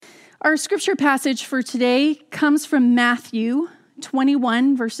Our scripture passage for today comes from Matthew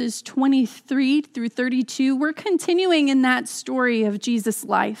 21, verses 23 through 32. We're continuing in that story of Jesus'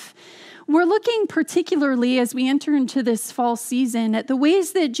 life. We're looking particularly as we enter into this fall season at the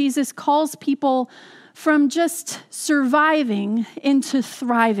ways that Jesus calls people from just surviving into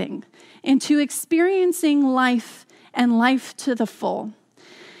thriving, into experiencing life and life to the full.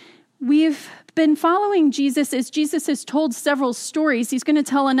 We've been following Jesus as Jesus has told several stories. He's going to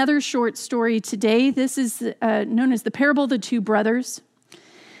tell another short story today. This is known as the parable of the two brothers.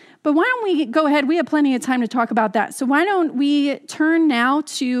 But why don't we go ahead? We have plenty of time to talk about that. So why don't we turn now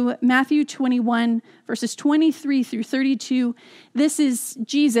to Matthew 21, verses 23 through 32. This is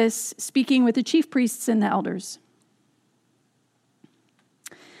Jesus speaking with the chief priests and the elders.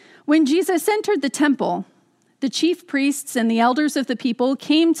 When Jesus entered the temple, the chief priests and the elders of the people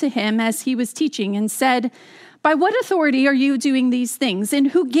came to him as he was teaching and said, "By what authority are you doing these things, and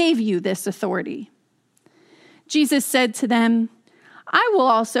who gave you this authority?" Jesus said to them, "I will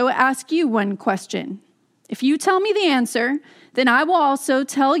also ask you one question. If you tell me the answer, then I will also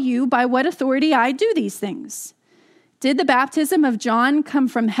tell you by what authority I do these things. Did the baptism of John come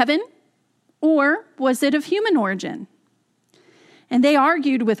from heaven, or was it of human origin?" And they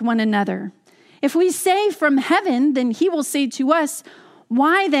argued with one another. "If we say from heaven, then he will say to us,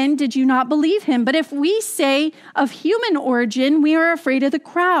 'Why then did you not believe him?' But if we say of human origin, we are afraid of the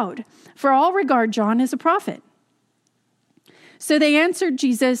crowd, for all regard John as a prophet." So they answered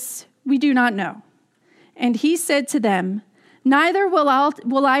Jesus, "We do not know." And he said to them, "Neither will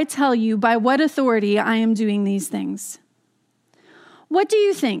I tell you by what authority I am doing these things." "What do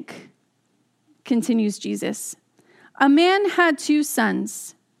you think?" continues Jesus. "A man had 2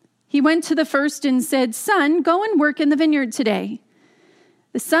 sons. He went to the first and said, 'Son, go and work in the vineyard today.'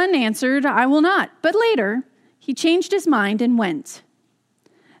 The son answered, 'I will not.' But later, he changed his mind and went.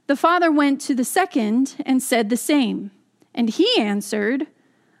 The father went to the second and said the same. And he answered,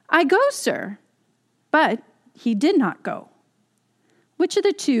 'I go, sir.' But he did not go. Which of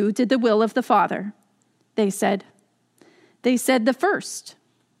the 2 did the will of the father?" They said, "The first."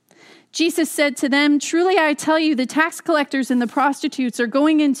 Jesus said to them, "Truly I tell you, the tax collectors and the prostitutes are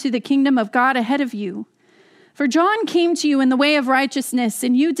going into the kingdom of God ahead of you. For John came to you in the way of righteousness,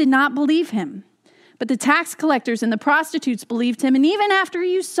 and you did not believe him. But the tax collectors and the prostitutes believed him, and even after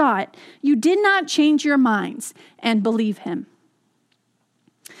you saw it, you did not change your minds and believe him."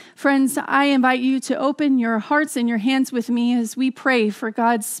 Friends, I invite you to open your hearts and your hands with me as we pray for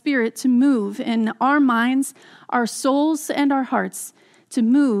God's Spirit to move in our minds, our souls, and our hearts, to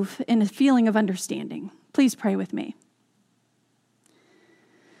move in a feeling of understanding. Please pray with me.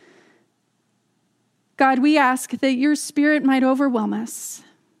 God, we ask that your Spirit might overwhelm us,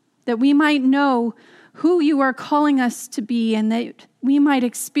 that we might know who you are calling us to be, and that we might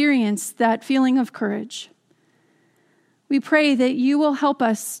experience that feeling of courage. We pray that you will help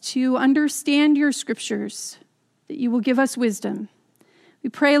us to understand your scriptures, that you will give us wisdom. We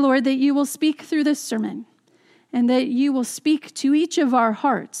pray, Lord, that you will speak through this sermon, and that you will speak to each of our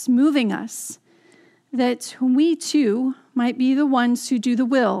hearts, moving us, that we too might be the ones who do the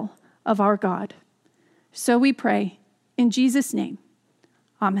will of our God. So we pray in Jesus' name.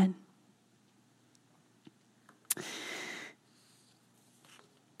 Amen.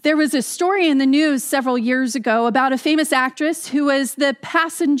 There was a story in the news several years ago about a famous actress who was the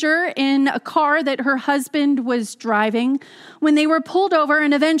passenger in a car that her husband was driving when they were pulled over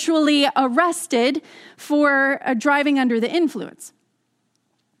and eventually arrested for driving under the influence.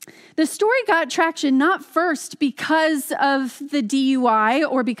 The story got traction not first because of the DUI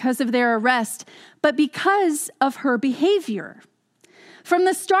or because of their arrest, but because of her behavior. From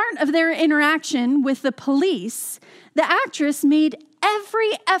the start of their interaction with the police, the actress made every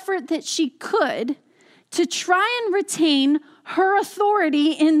effort that she could to try and retain her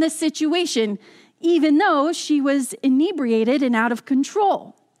authority in the situation, even though she was inebriated and out of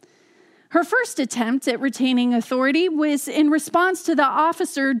control. Her first attempt at retaining authority was in response to the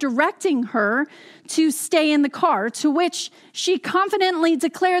officer directing her to stay in the car, to which she confidently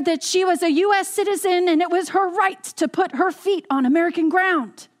declared that she was a U.S. citizen and it was her right to put her feet on American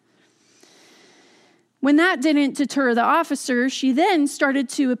ground. When that didn't deter the officer, she then started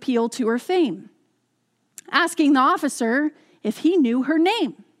to appeal to her fame, asking the officer if he knew her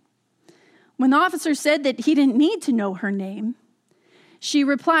name. When the officer said that he didn't need to know her name, she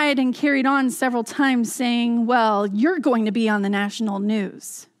replied and carried on several times saying, "Well, you're going to be on the national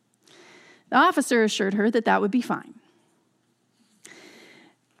news." The officer assured her that that would be fine.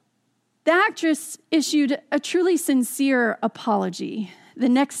 The actress issued a truly sincere apology the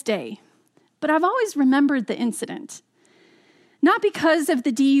next day, but I've always remembered the incident. Not because of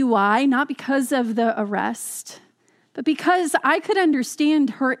the DUI, not because of the arrest, but because I could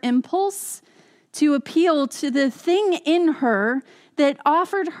understand her impulse to appeal to the thing in her that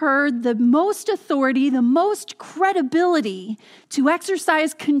offered her the most authority, the most credibility to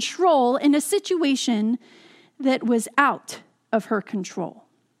exercise control in a situation that was out of her control.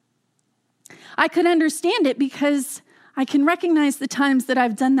 I could understand it because I can recognize the times that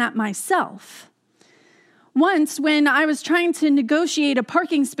I've done that myself. Once, when I was trying to negotiate a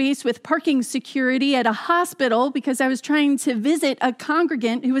parking space with parking security at a hospital because I was trying to visit a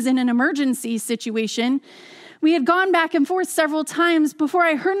congregant who was in an emergency situation, we had gone back and forth several times before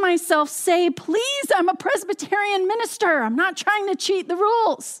I heard myself say, "Please, I'm a Presbyterian minister. I'm not trying to cheat the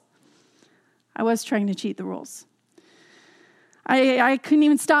rules." I was trying to cheat the rules. I couldn't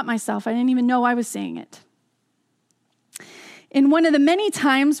even stop myself. I didn't even know I was saying it. In one of the many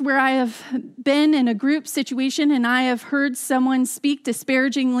times where I have been in a group situation and I have heard someone speak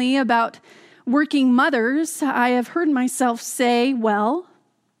disparagingly about working mothers, I have heard myself say, "Well,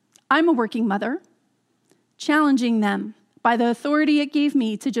 I'm a working mother," challenging them by the authority it gave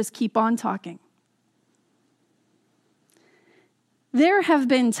me to just keep on talking. There have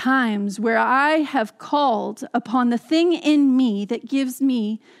been times where I have called upon the thing in me that gives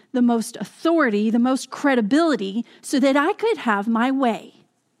me the most authority, the most credibility, so that I could have my way.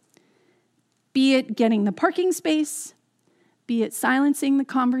 Be it getting the parking space, be it silencing the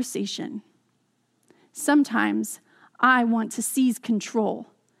conversation. Sometimes I want to seize control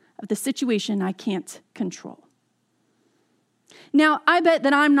of the situation I can't control. Now, I bet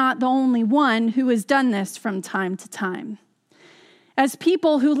that I'm not the only one who has done this from time to time. As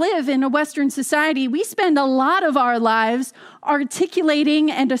people who live in a Western society, we spend a lot of our lives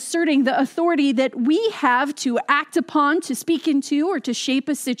articulating and asserting the authority that we have to act upon, to speak into, or to shape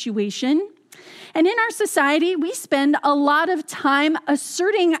a situation. And in our society, we spend a lot of time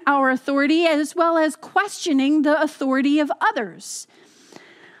asserting our authority as well as questioning the authority of others.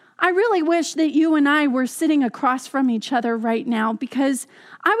 I really wish that you and I were sitting across from each other right now, because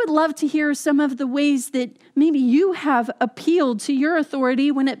I would love to hear some of the ways that maybe you have appealed to your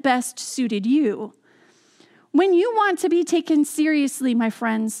authority when it best suited you. When you want to be taken seriously, my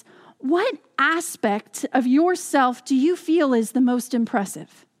friends, what aspect of yourself do you feel is the most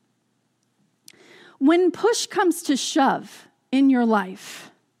impressive? When push comes to shove in your life,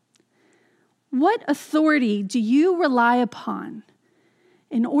 what authority do you rely upon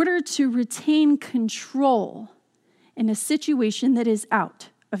in order to retain control in a situation that is out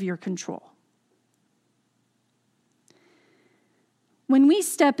of your control? When we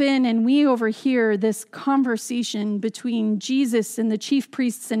step in and we overhear this conversation between Jesus and the chief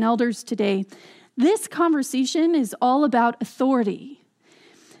priests and elders today, this conversation is all about authority.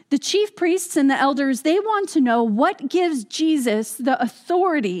 The chief priests and the elders, they want to know what gives Jesus the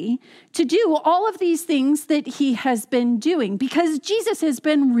authority to do all of these things that he has been doing, because Jesus has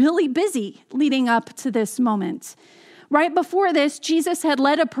been really busy leading up to this moment. Right before this, Jesus had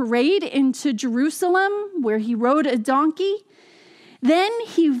led a parade into Jerusalem where he rode a donkey. Then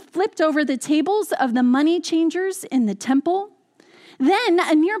he flipped over the tables of the money changers in the temple. Then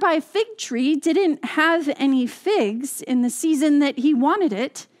a nearby fig tree didn't have any figs in the season that he wanted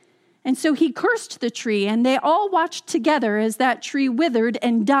it. And so he cursed the tree, and they all watched together as that tree withered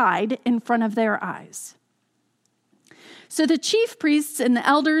and died in front of their eyes. So the chief priests and the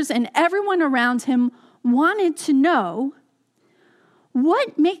elders and everyone around him wanted to know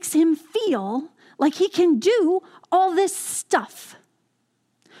what makes him feel like he can do all this stuff.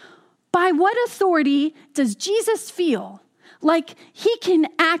 By what authority does Jesus feel like he can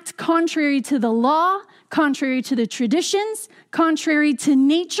act contrary to the law, contrary to the traditions, contrary to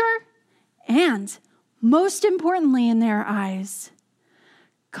nature, and most importantly in their eyes,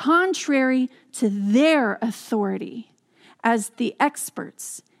 contrary to their authority as the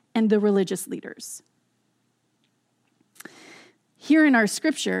experts and the religious leaders? Here in our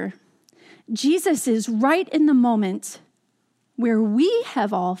scripture, Jesus is right in the moment where we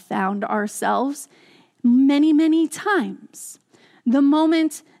have all found ourselves many, many times. The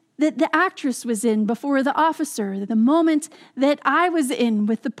moment that the actress was in before the officer, the moment that I was in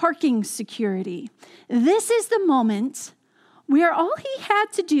with the parking security. This is the moment where all he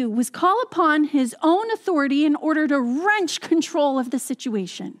had to do was call upon his own authority in order to wrench control of the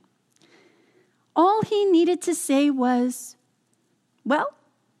situation. All he needed to say was, "Well,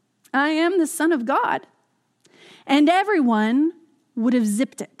 I am the Son of God." And everyone would have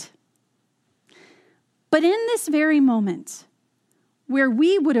zipped it. But in this very moment, where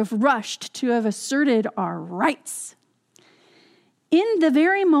we would have rushed to have asserted our rights, in the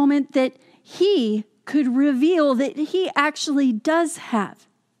very moment that he could reveal that he actually does have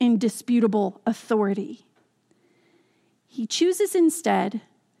indisputable authority. He chooses instead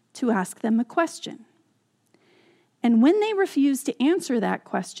to ask them a question. And when they refuse to answer that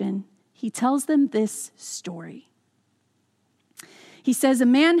question, he tells them this story. He says, a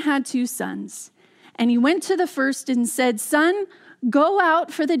man had 2 sons, and he went to the first and said, "Son, go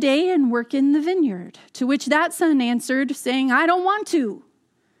out for the day and work in the vineyard." To which that son answered, saying, "I don't want to."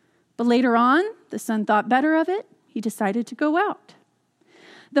 But later on, the son thought better of it. He decided to go out.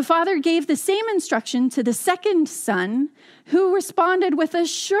 The father gave the same instruction to the second son, who responded with a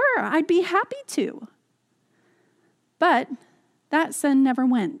 "Sure, I'd be happy to." But that son never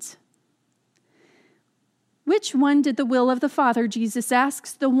went. Which one did the will of the Father, Jesus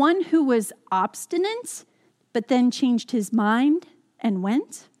asks? The one who was obstinate, but then changed his mind and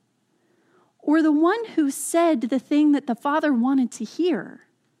went? Or the one who said the thing that the Father wanted to hear,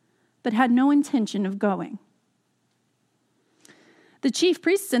 but had no intention of going? The chief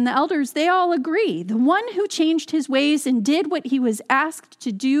priests and the elders, they all agree. The one who changed his ways and did what he was asked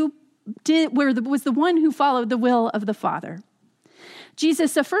to do was the one who followed the will of the Father.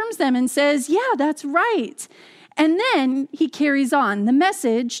 Jesus affirms them and says, "Yeah, that's right." And then he carries on. The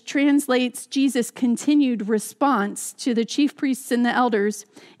message translates Jesus' continued response to the chief priests and the elders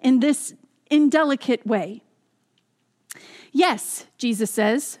in this indelicate way. "Yes," Jesus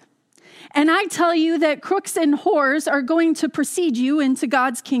says, "and I tell you that crooks and whores are going to precede you into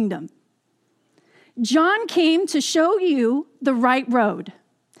God's kingdom. John came to show you the right road,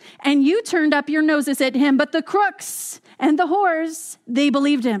 and you turned up your noses at him, but the crooks and the whores, they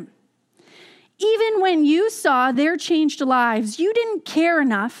believed him. Even when you saw their changed lives, you didn't care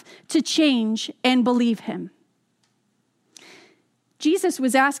enough to change and believe him." Jesus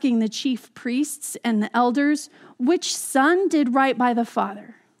was asking the chief priests and the elders which son did right by the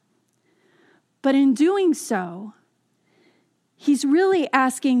Father. But in doing so, he's really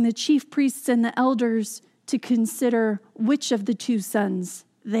asking the chief priests and the elders to consider which of the 2 sons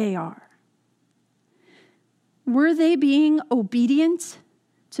they are. Were they being obedient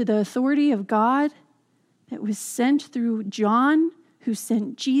to the authority of God that was sent through John, who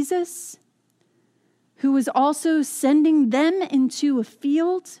sent Jesus, who was also sending them into a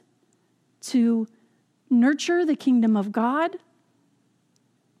field to nurture the kingdom of God?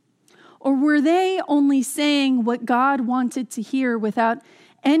 Or were they only saying what God wanted to hear without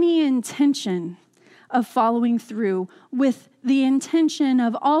any intention of following through, with the intention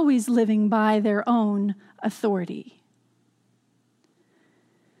of always living by their own authority?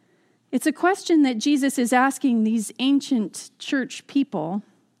 It's a question that Jesus is asking these ancient church people,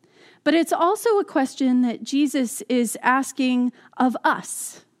 but it's also a question that Jesus is asking of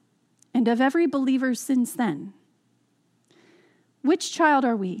us and of every believer since then. Which child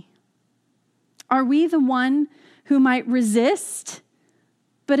are we? Are we the one who might resist,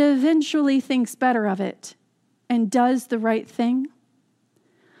 but eventually thinks better of it and does the right thing?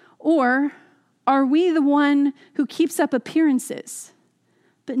 Or are we the one who keeps up appearances,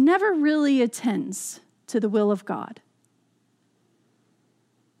 but never really attends to the will of God?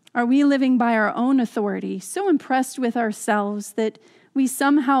 Are we living by our own authority, so impressed with ourselves that we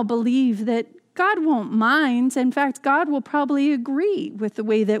somehow believe that God won't mind? In fact, God will probably agree with the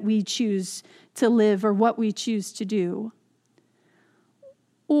way that we choose to live or what we choose to do.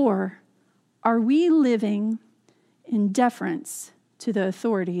 Or are we living in deference to the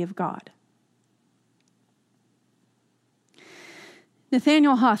authority of God?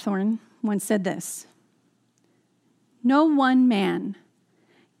 Nathaniel Hawthorne once said this: "No one man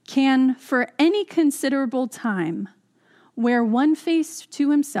can for any considerable time wear one face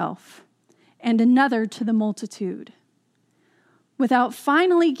to himself and another to the multitude, without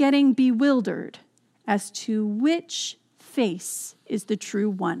finally getting bewildered as to which face is the true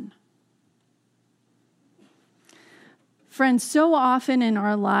one." Friends, so often in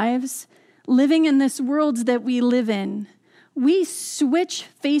our lives, living in this world that we live in, we switch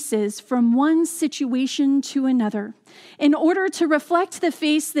faces from one situation to another in order to reflect the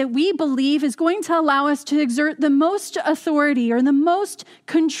face that we believe is going to allow us to exert the most authority or the most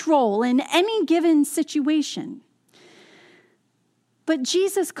control in any given situation. But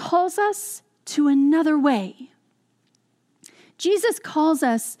Jesus calls us to another way. Jesus calls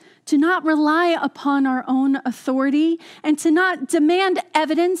us to not rely upon our own authority and to not demand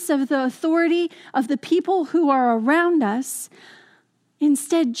evidence of the authority of the people who are around us.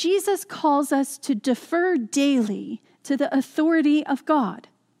 Instead, Jesus calls us to defer daily to the authority of God.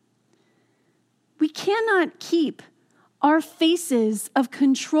 We cannot keep our faces of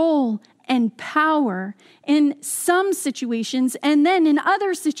control and power in some situations, and then in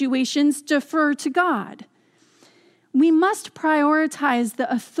other situations, defer to God. We must prioritize the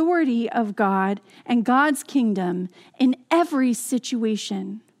authority of God and God's kingdom in every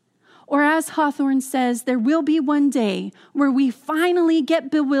situation. Or as Hawthorne says, there will be one day where we finally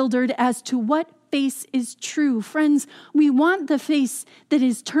get bewildered as to what face is true. Friends, we want the face that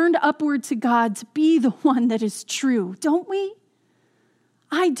is turned upward to God to be the one that is true, don't we?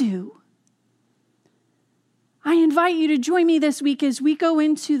 I do. I invite you to join me this week as we go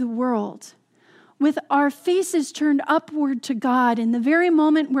into the world with our faces turned upward to God in the very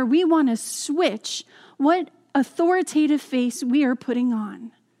moment where we want to switch what authoritative face we are putting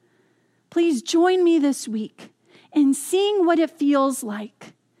on. Please join me this week in seeing what it feels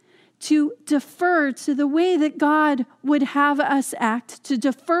like to defer to the way that God would have us act, to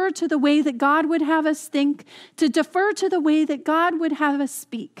defer to the way that God would have us think, to defer to the way that God would have us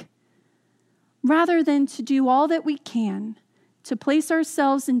speak, rather than to do all that we can to place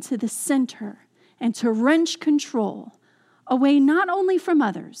ourselves into the center and to wrench control away not only from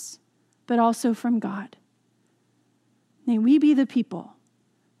others, but also from God. May we be the people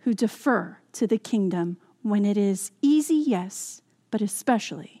who defer to the kingdom when it is easy, yes, but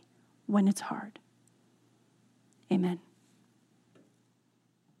especially when it's hard. Amen.